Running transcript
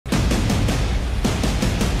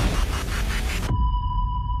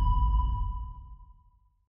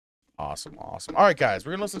Awesome, awesome. All right, guys,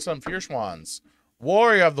 we're gonna listen to some FEUERSCHWANZ,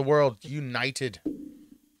 Warrior of the World United,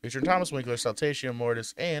 featuring Thomas Winkler, Saltatio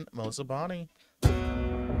Mortis, and Melissa Bonney.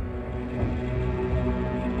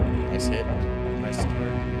 Nice hit. Nice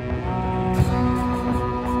start.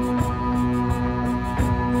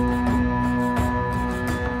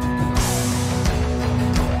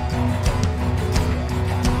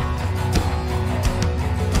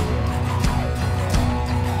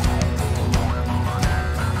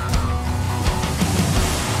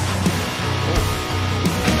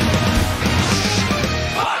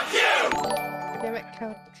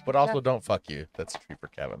 But also don't fuck you. That's true for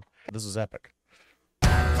Kevin. This is epic. It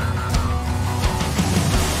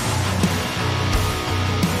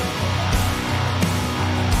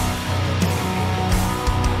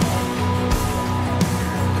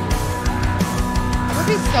would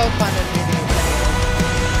be so fun to do these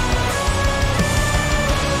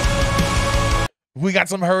videos. We got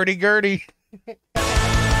some hurdy-gurdy.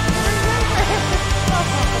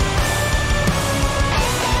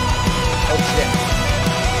 Oh shit.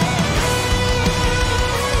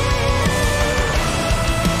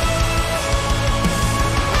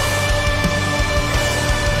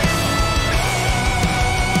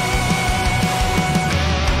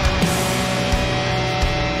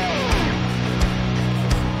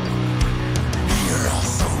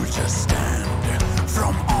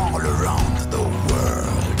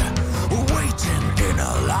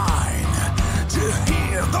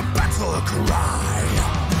 Cry,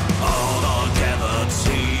 all together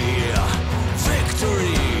cheer,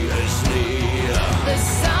 victory is near. The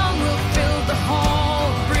sound will fill the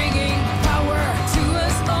hall, bringing power to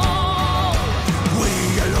us all. We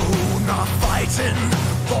alone are fighting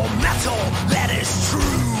for metal, that is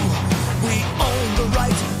true. We own the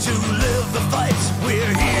right to live the fight,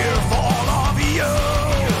 we're here for all of you.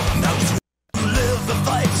 Those who live the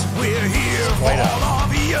fight, we're here for all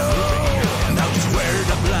of you. Those where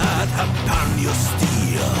the blood upon your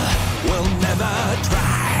steel will never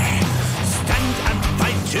dry. Stand and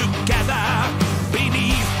fight together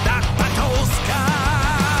beneath that battle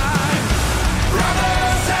sky.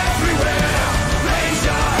 Brothers everywhere, raise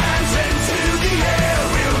your hands into the air.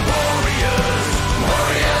 We're warriors,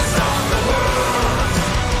 warriors of the world.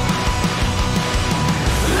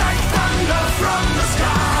 Like thunder from the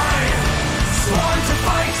sky, sworn to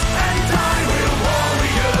fight and die. We're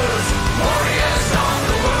warriors, warriors of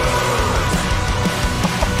the world.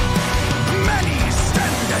 Many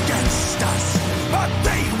stand against us, but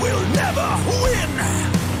they will never win.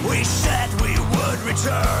 We said we would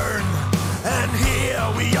return, and here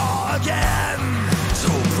we are again.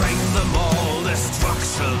 To bring them all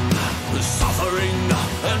destruction, suffering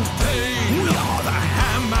and pain. We are the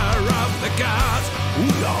hammer of the gods. We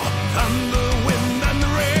are thunder, wind and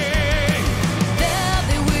rain. There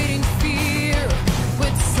they wait in fear,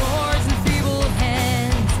 with swords and feeble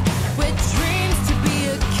hands, with dreams to be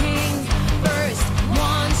a king. First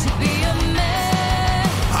one to be a man.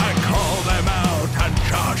 I call them out and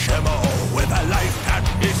charge them all with a life that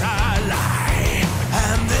is a lie.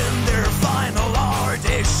 And in their final hour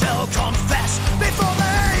they shall confess before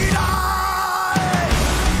they die.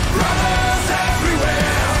 Brothers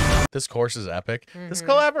everywhere. This course is epic. This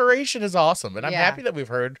collaboration is awesome, and I'm Yeah. happy that we've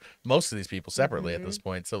heard most of these people separately at this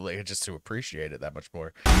point, so like just to appreciate it that much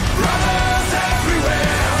more. Brothers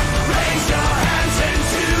everywhere, raise your hands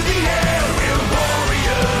into the air. We're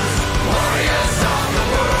warriors, warriors of the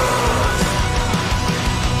world.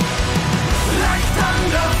 Like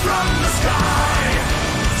thunder from the sky,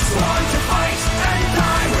 sworn to fight and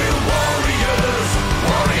die. We're warriors,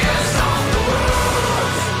 warriors of the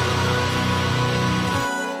world.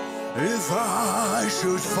 If I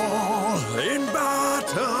should fall in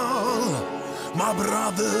battle, my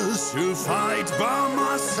brothers who fight by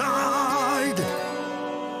my side,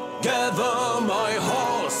 gather my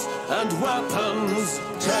horse and weapons,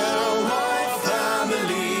 tell my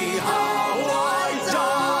family how I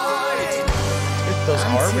died. Get those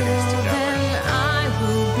harmonies Until together. then, I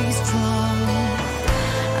will be strong.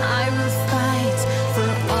 I will fight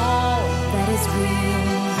for all that is real.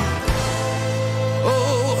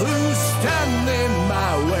 All who stand in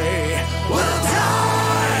my way will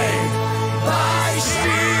die by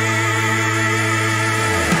steel.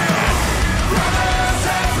 Brothers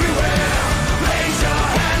everywhere, raise your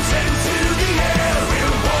hands into the air.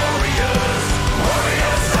 We're warriors,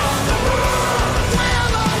 warriors of the world. We're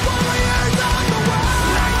the warriors of the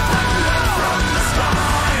world. Like thunder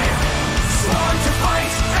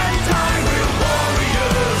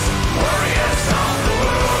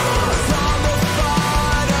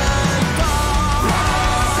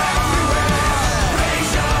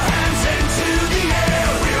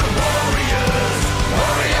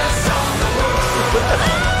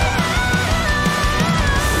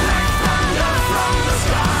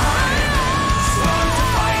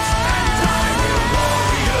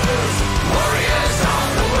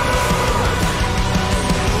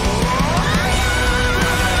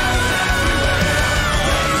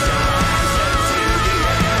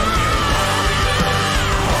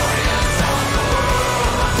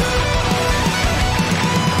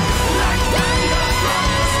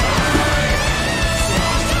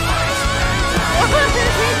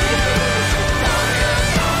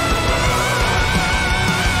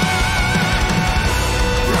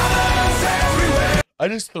I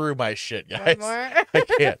just threw my shit, One guys. more. I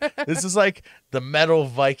can't. This is like the Metal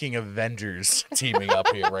Viking Avengers teaming up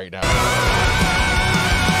here right now.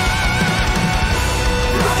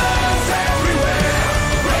 Brothers everywhere,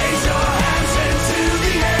 raise your hands into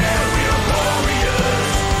the air. We're warriors,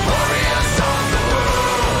 warriors of the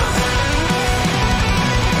world.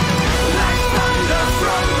 Like thunder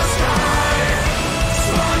from the sky,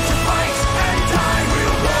 sworn to fight and die.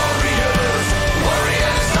 We're warriors,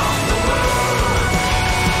 warriors of the world.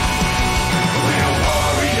 We're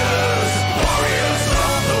warriors, warriors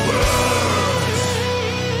of the world.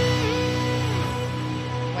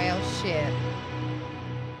 Well, shit.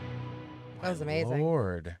 That was amazing.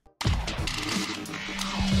 Lord.